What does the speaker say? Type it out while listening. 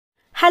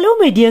Hello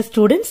my dear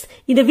students,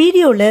 in the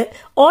video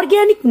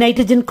organic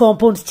nitrogen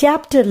compounds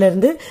chapter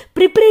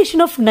preparation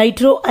of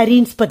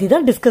nitroarenes பத்தி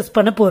தான் discuss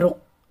பண்ண போறோம்.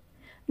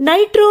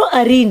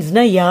 Nitroarenes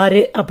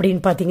யாரு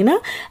அப்படின்னு பாத்தீங்கன்னா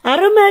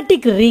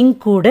aromatic ring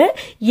கூட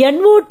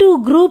NO2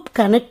 group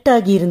connect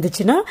ஆகி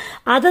இருந்துச்சுன்னா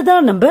அதை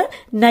தான் நம்ம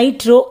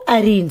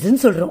nitroarenes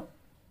ன்னு சொல்றோம்.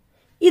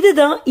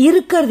 இதுதான்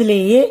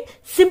இருக்கிறதுலேயே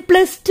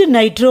simplest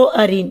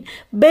nitroarene.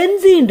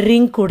 Benzene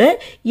ring கூட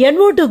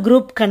NO2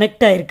 group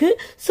connect ஆயிருக்கு.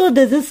 So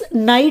this is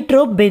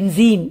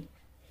nitrobenzene.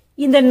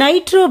 இந்த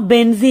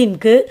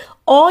nitrobenzeneக்கு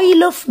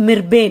oil of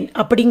mirbane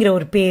அப்படிங்கிற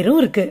ஒரு பேரும்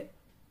இருக்கு.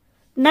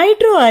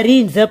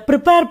 Nitroarenes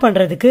prepare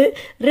பண்றதுக்கு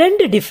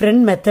ரெண்டு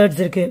different methods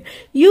இருக்கு.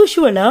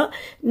 Usually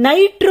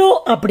nitro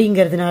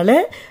அப்படிங்கிறதுனால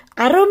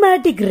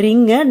aromatic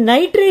ring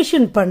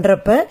nitration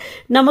பண்றப்ப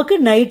நமக்கு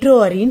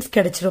nitroarenes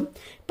கிடைச்சிரும்.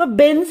 இப்ப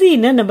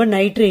benzene நம்ம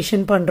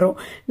nitration பண்றோம்,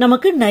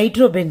 நமக்கு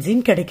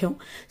nitrobenzene கிடைக்கும்.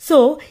 So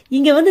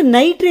இங்க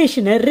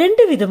nitration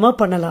ரெண்டு விதமா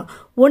பண்ணலாம்.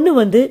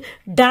 ஒன்னு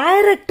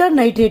டைரக்டா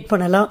nitrate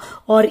பண்ணலாம்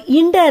or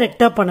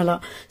indirectா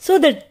பண்ணலாம். So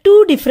the two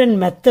different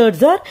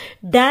methods are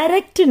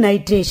direct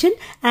nitration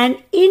and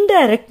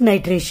indirect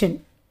nitration.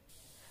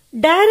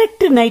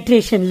 Direct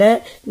நைட்ரேஷன்ல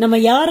நம்ம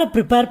யாரை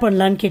ப்ரிப்பேர்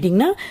பண்ணலாம்னு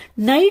கேட்டீங்கன்னா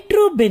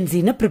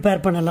நைட்ரோபென்சீனை ப்ரிப்பேர்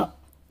பண்ணலாம்.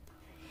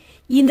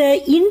 இந்த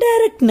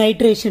இன்டைரக்ட்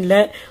நைட்ரேஷன்ல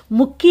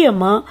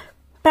முக்கியமா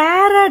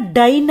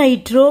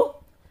பாராடைநைட்ரோ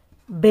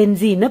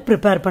பென்சீனை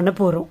ப்ரிப்பேர் பண்ண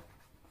போறோம்.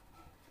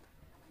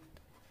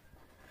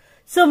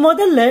 சோ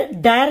முதல்ல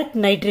டைரக்ட்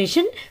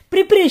நைட்ரேஷன்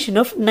பிரிப்பரேஷன்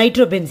ஆஃப்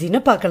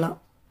நைட்ரோபென்சீனை பார்க்கலாம்.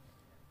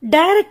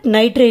 டைரக்ட்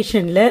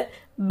நைட்ரேஷன்ல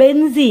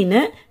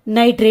பென்சீனை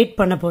நைட்ரேட்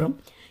பண்ண போறோம்.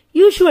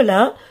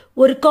 யூசுவலா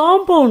ஒரு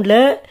காம்பவுண்ட்ல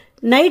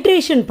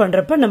நைட்ரேஷன்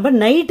பண்றப்ப நம்ம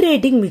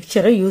நைட்ரேட்டிங்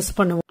மிக்சரை யூஸ்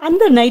பண்ணுவோம்.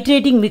 அந்த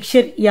நைட்ரேட்டிங்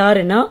மிக்சர்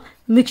யாருன்னா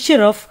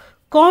mixture of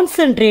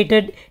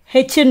concentrated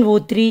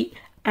HNO3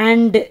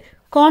 and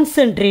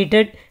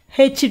concentrated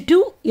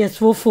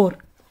H2SO4.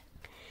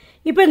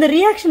 இப்போ இந்த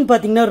ரியாக்ஷன்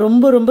பாத்தீங்கன்னா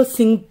ரொம்ப ரொம்ப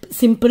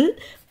சிம்பிள்.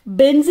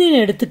 பென்சீன்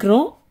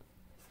எடுத்துக்கிறோம்.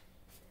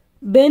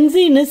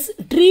 Benzene is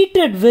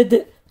treated with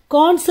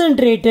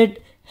concentrated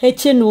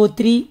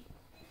HNO3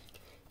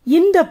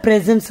 in the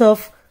presence of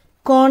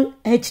con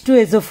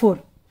H2SO4.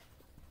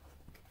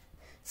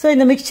 So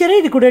இந்த மிக்சரை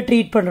இது கூட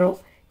ட்ரீட் பண்றோம்.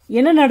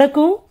 என்ன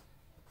நடக்கும்?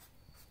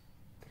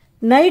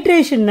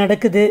 நைட்ரேஷன்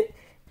நடக்குது.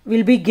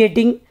 Will be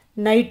getting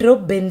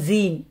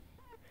nitrobenzene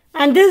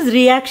and this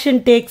reaction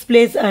takes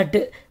place at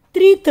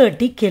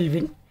 330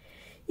 Kelvin.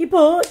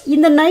 இப்போ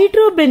இந்த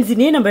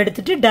நைட்ரோபென்சீனை நம்ம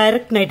எடுத்துட்டு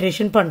டைரக்ட்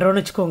நைட்ரேஷன்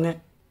பண்றோம்னு வச்சுக்கோங்க.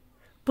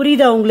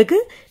 புரியுதா உங்களுக்கு?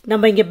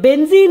 நம்ம இங்க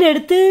பென்சீன்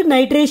எடுத்து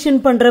நைட்ரேஷன்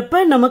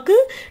பண்றப்ப நமக்கு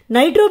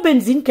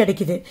நைட்ரோபென்சீன்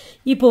கிடைக்குது.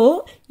 இப்போ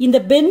இந்த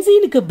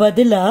பென்சீனுக்கு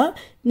பதிலா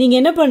நீங்க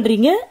என்ன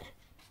பண்றீங்க?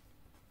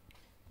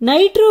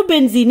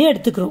 நைட்ரோபென்சீனை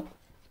எடுத்துக்கிறோம்.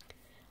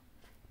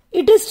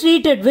 It is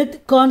treated with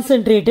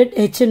concentrated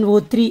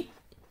HNO3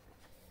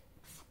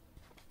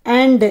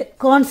 and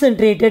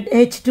concentrated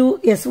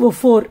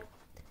H2SO4.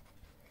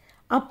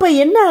 அப்ப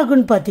என்ன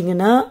ஆகும்னு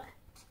பாத்தீங்கன்னா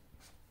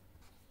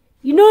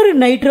இன்னொரு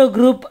நைட்ரோ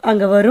குரூப்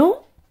அங்க வரும்.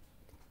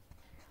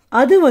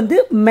 அது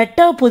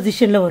மெட்டா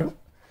பொசிஷன்ல வரும்.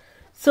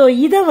 சோ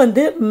இத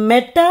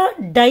மெட்டா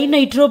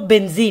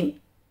டைநைட்ரோபென்சீன்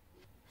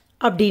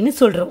அப்படின்னு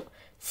சொல்றோம்.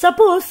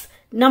 சப்போஸ்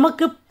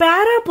நமக்கு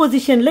பாரா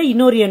பொசிஷன்ல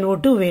இன்னொரு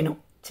NO2 வேணும்,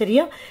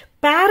 சரியா?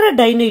 பாரா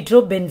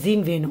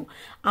டைநைட்ரோபென்சீன் வேணும்.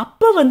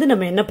 அப்ப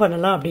நம்ம என்ன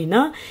பண்ணலாம்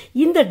அப்படின்னா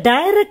இந்த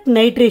டைரக்ட்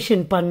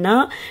நைட்ரேஷன் பண்ணா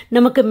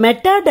நமக்கு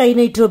மெட்டா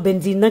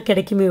டைநைட்ரோபென்சீன் தான்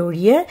கிடைக்குமே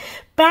ஒழிய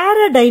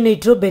பாரா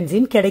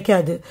டைநைட்ரோபென்சீன்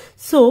கிடைக்காது.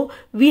 So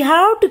we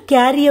have to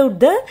carry out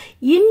the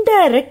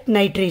indirect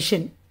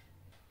nitration.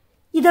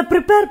 இத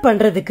ப்ரிப்பேர்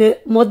பண்றதுக்கு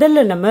முதல்ல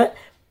நம்ம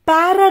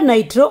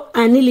பாராநைட்ரோ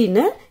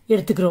அனிலினை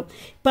எடுத்துக்கிறோம்.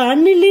 இப்ப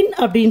அனிலின்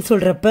அப்படின்னு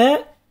சொல்றப்ப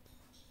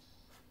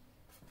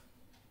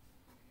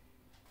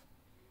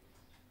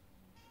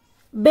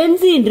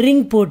பென்சீன்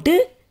ரிங் போட்டு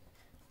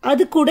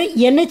அது கூட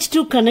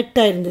NH2 கனெக்ட்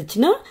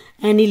ஆயிருந்துச்சுன்னா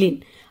அனிலின்.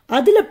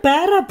 அதுல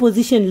பாரா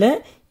பொசிஷன்ல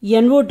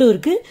NO2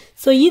 இருக்கு.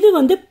 சோ இது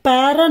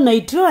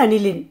பாராநைட்ரோ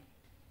அனிலின்.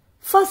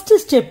 ஃபர்ஸ்ட்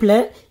ஸ்டெப்ல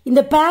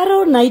இந்த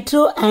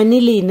பாராநைட்ரோ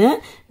அனிலினை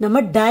நம்ம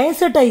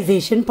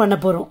டயசடைசேஷன் பண்ண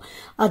போறோம்.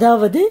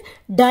 அதாவது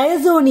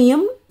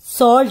டயசோனியம்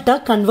சால்ட்டா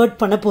கன்வெர்ட்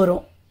பண்ண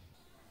போறோம்.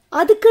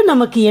 அதுக்கு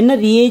நமக்கு என்ன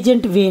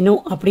ரியேஜென்ட்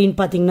வேணும் அப்படின்னு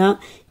பாத்தீங்கன்னா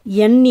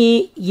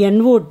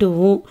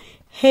NaNO2வும்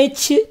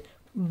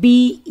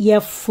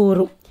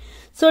HBF4ம்.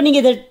 சோ நீங்க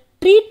இதை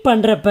ட்ரீட்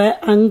பண்றப்ப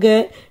அங்க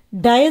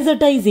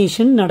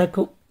டயசடைசேஷன்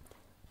நடக்கும்.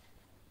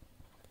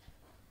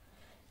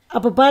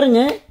 அப்ப பாருங்க,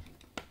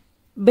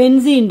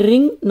 பென்சீன்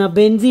ரிங், நான்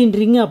பென்சீன்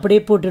ரிங்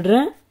அப்படியே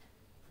போட்டுடுறேன்.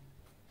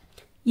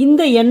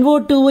 இந்த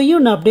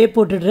NO2வையும் நான் அப்படியே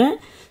போட்டுடுறேன்.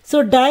 சோ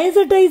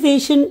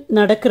டயசடைசேஷன்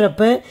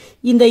நடக்கிறப்ப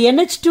இந்த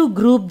NH2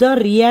 குரூப் தான்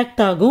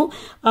ரியாக்ட் ஆகும்.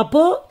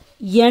 அப்போ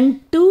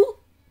N2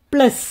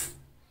 பிளஸ்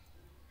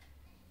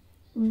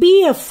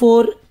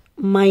BF4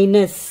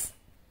 மைனஸ்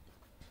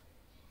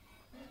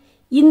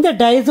இந்த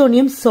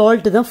டயசோனியம்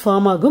சால்ட் தான்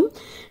ஃபார்ம் ஆகும்.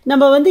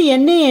 நம்ம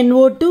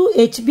NaNO2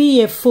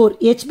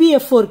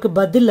 HBF4க்கு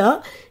பதிலா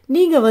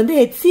நீங்க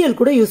HCl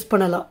கூட யூஸ்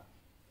பண்ணலாம்.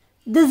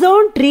 This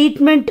on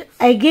treatment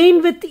again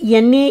with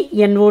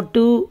NaNO2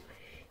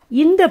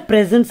 in the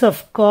presence of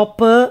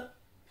copper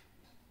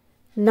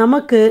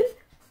நமக்கு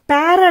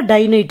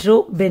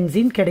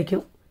para-dinitro-benzene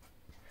கிடைக்கும்.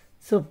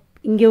 So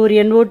இங்கே ஒரு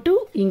NO2,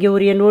 இங்கே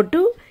ஒரு NO2,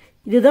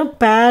 இதுதான்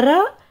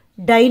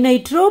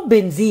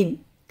para-dinitro-benzene.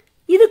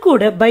 இது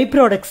கூட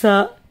byproducts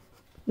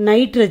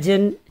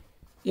nitrogen,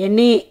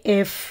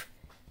 NaF,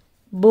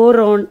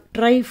 boron,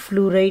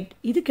 trifluoride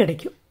இது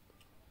கிடைக்கும்.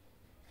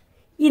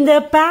 இந்த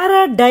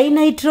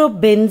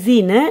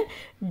para-dinitro-benzene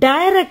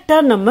டைரக்டா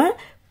நம்ம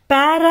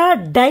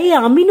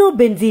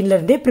para-diamino-benzeneல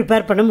இருந்தே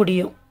ப்ரிப்பேர் பண்ண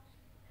முடியும்.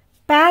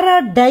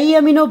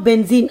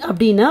 para-diamino-benzene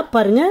அப்படின்னா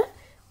பாருங்க,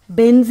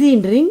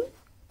 பென்சீன் ரிங்,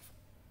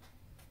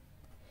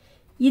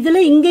 இதுல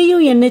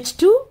இங்கேயும்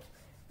NH2,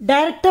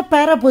 டைரக்டா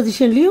para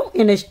பொசிஷன்லயும்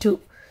NH2.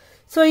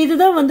 ஸோ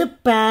இதுதான் வந்து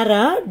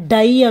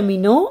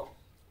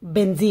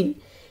para-diamino-benzene.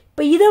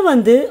 இப்போ இதை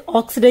வந்து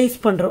ஆக்சிடைஸ்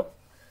பண்றோம்.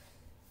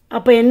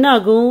 அப்ப என்ன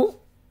ஆகும்?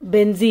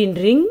 பென்சீன்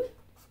ரிங்,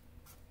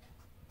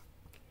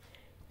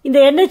 இந்த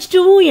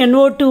NH2வும்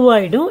NO2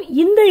 ஆயிடும்,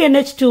 இந்த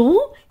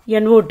NH2வும்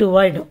NO2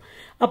 ஆயிடும்.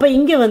 அப்ப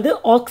இங்க வந்து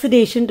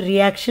ஆக்சிடேஷன்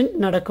ரியாக்ஷன்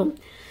நடக்கும்.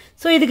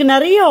 ஸோ இதுக்கு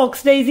நிறைய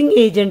ஆக்சிடைசிங்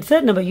ஏஜென்ட்ஸை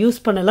நம்ம யூஸ்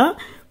பண்ணலாம்.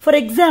 ஃபார்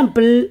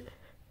எக்ஸாம்பிள்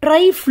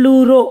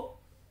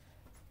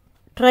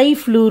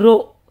ட்ரைஃப்ளூரோ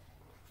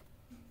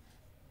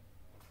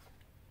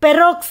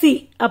பெராக்சி,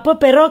 அப்போ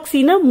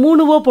பெராக்சினா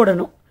 3O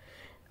போடணும்.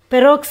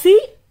 பெராக்சி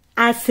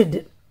ஆசிட்,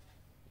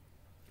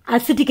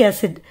 அசிட்டிக்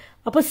ஆசிட்,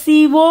 அப்போ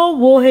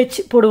COOH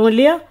போடுவோம்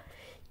இல்லையா?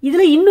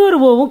 இதுல இன்னொரு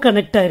ஓவும்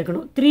கனெக்ட்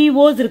ஆயிருக்கணும். 3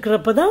 O's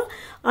இருக்கிறப்பதான்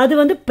அது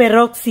வந்து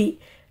பெராக்சி.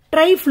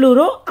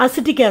 ட்ரைஃப்ளூரோ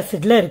அசிட்டிக்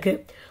ஆசிட்ல இருக்கு.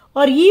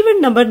 ஆர் ஈவன்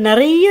நம்ம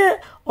நிறைய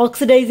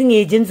ஆக்சிடைசிங்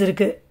ஏஜென்ட்ஸ்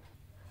இருக்கு.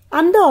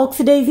 அந்த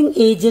ஆக்சிடைசிங்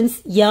ஏஜென்ட்ஸ்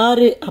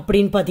யாரு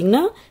அப்படின்னு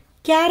பாத்தீங்கன்னா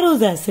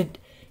கேரோஸ் ஆசிட்.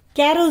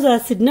 கேரோஸ்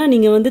ஆசிட்னா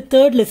நீங்க வந்து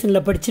 3rd லெசன்ல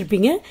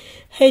படிச்சிருப்பீங்க,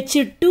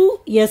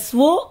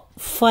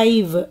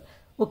 H2SO5.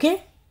 ஓகே,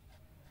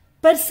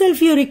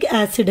 பெர்சல்ஃபியூரிக்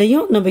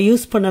ஆசிடையும் நம்ம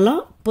யூஸ்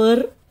பண்ணலாம்.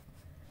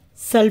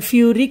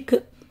 பெர்சல்ஃபியூரிக்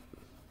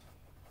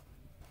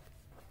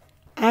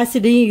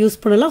ஆசிடையும்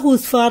யூஸ் பண்ணலாம்.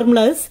 whose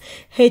formula is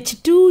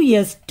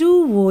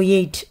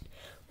H2S2O8.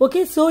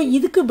 Okay, so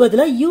இதுக்கு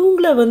பதிலாக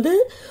இவங்கள வந்து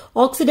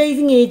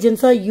ஆக்சிடைசிங்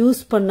ஏஜென்ட்ஸா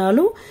யூஸ்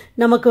பண்ணாலும்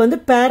நமக்கு வந்து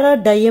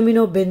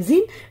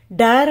para-diamino-benzene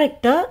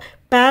டைரக்டா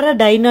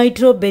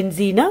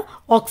para-dinitro-benzene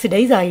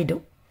ஆக்சிடைஸ்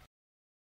ஆயிடும்.